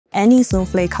Any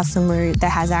Snowflake customer that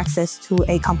has access to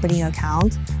a company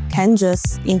account can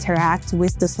just interact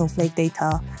with the Snowflake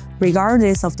data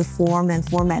regardless of the form and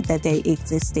format that they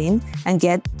exist in and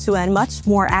get to a much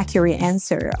more accurate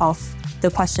answer of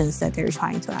the questions that they're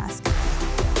trying to ask.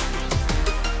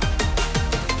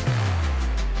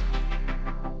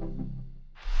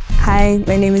 Hi,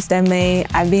 my name is Danmei.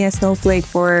 I've been at Snowflake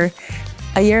for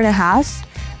a year and a half.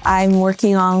 I'm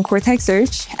working on Cortex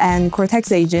Search and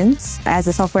Cortex Agents as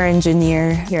a software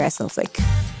engineer here at Snowflake.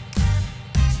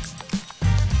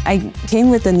 I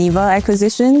came with the Neeva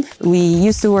acquisition. We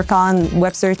used to work on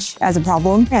web search as a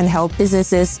problem and help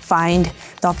businesses find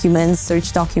documents,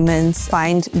 search documents,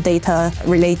 find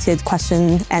data-related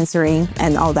question answering,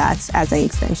 and all that as an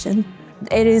extension.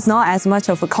 It is not as much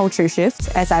of a culture shift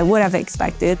as I would have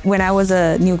expected. When I was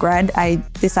a new grad, I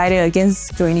decided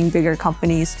against joining bigger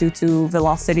companies due to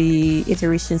velocity,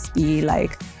 iteration speed,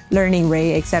 like learning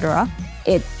rate, etc.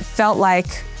 It felt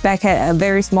like back at a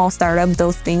very small startup,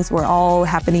 those things were all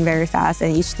happening very fast,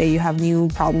 and each day you have new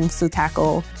problems to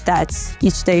tackle. That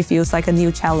each day feels like a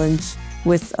new challenge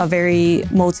with a very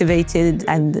motivated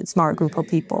and smart group of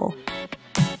people.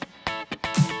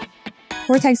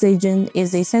 Cortex Agent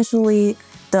is essentially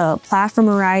the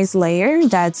platformized layer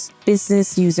that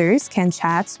business users can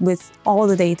chat with all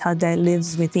the data that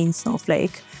lives within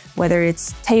Snowflake, whether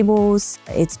it's tables,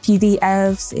 it's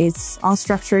PDFs, it's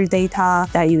unstructured data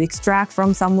that you extract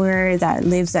from somewhere that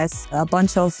lives as a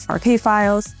bunch of archive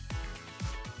files.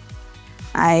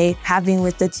 I have been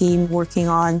with the team working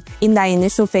on, in that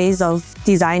initial phase of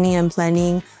designing and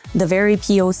planning, the very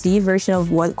POC version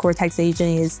of what Cortex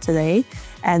Agent is today.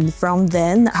 And from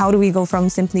then, how do we go from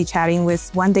simply chatting with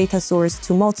one data source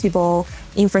to multiple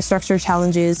infrastructure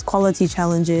challenges, quality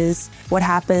challenges? What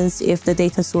happens if the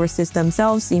data sources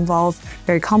themselves involve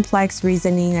very complex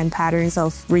reasoning and patterns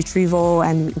of retrieval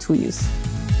and tool use?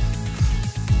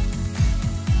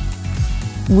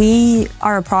 We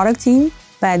are a product team,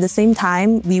 but at the same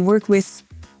time, we work with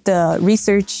the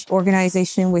research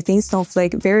organization within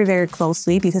Snowflake very, very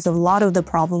closely because a lot of the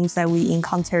problems that we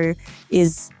encounter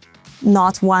is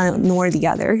not one nor the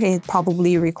other. It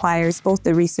probably requires both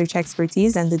the research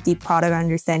expertise and the deep product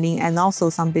understanding, and also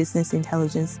some business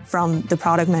intelligence from the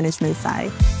product management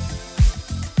side.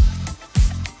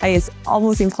 It's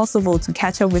almost impossible to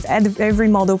catch up with every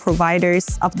model provider's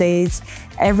updates,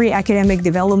 every academic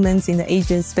developments in the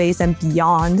agent space and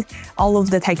beyond, all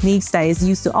of the techniques that is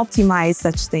used to optimize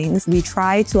such things. We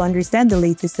try to understand the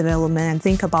latest development and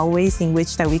think about ways in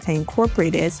which that we can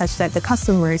incorporate it such that the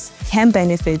customers can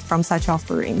benefit from such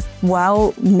offerings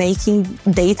while making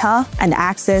data and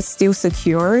access still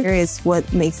secure is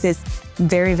what makes it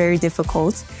very, very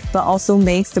difficult, but also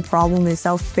makes the problem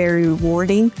itself very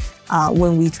rewarding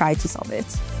when we try to solve it.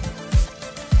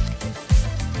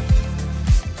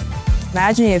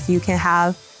 Imagine if you can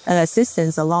have an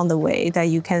assistant along the way that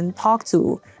you can talk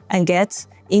to and get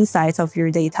insights of your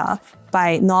data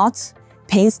by not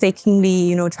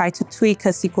painstakingly, try to tweak a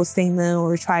SQL statement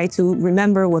or try to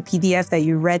remember what PDF that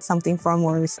you read something from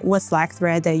or what Slack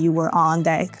thread that you were on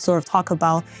that sort of talk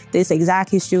about this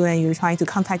exact issue and you're trying to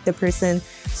contact the person.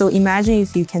 So imagine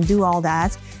if you can do all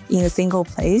that in a single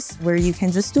place where you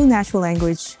can just do natural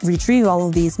language, retrieve all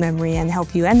of these memory and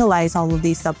help you analyze all of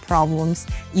these sub-problems.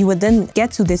 You would then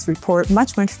get to this report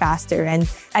much, much faster.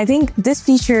 And I think this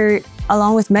feature,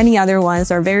 along with many other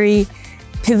ones, are very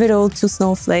pivotal to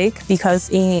Snowflake because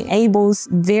it enables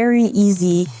very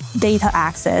easy data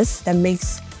access that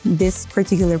makes this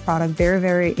particular product very,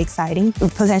 very exciting. It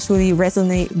would potentially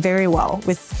resonate very well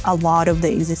with a lot of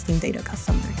the existing data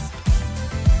customers.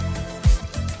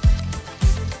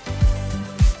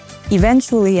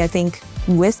 Eventually, I think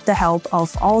with the help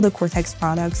of all the Cortex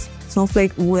products,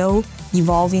 Snowflake will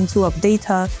evolve into a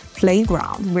data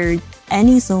playground where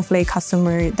any Snowflake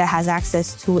customer that has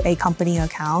access to a company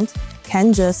account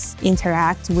can just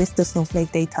interact with the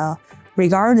Snowflake data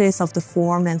regardless of the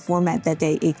form and format that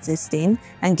they exist in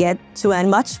and get to a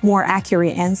much more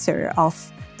accurate answer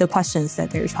of the questions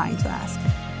that they're trying to ask.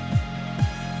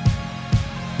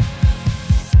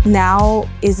 Now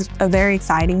is a very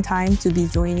exciting time to be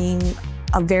joining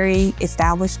a very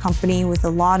established company with a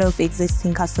lot of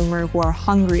existing customers who are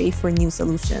hungry for new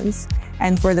solutions.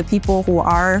 And for the people who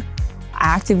are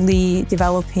actively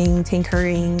developing,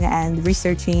 tinkering, and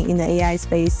researching in the AI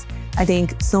space, I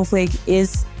think Snowflake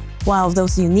is one of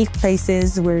those unique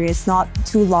places where it's not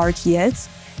too large yet,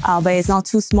 but it's not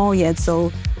too small yet.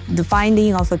 So the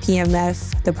finding of a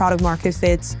PMF, the product market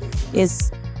fit,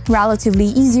 is relatively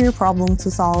easier problem to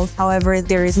solve. However,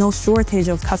 there is no shortage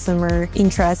of customer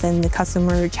interest and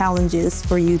customer challenges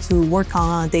for you to work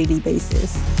on a daily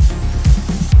basis.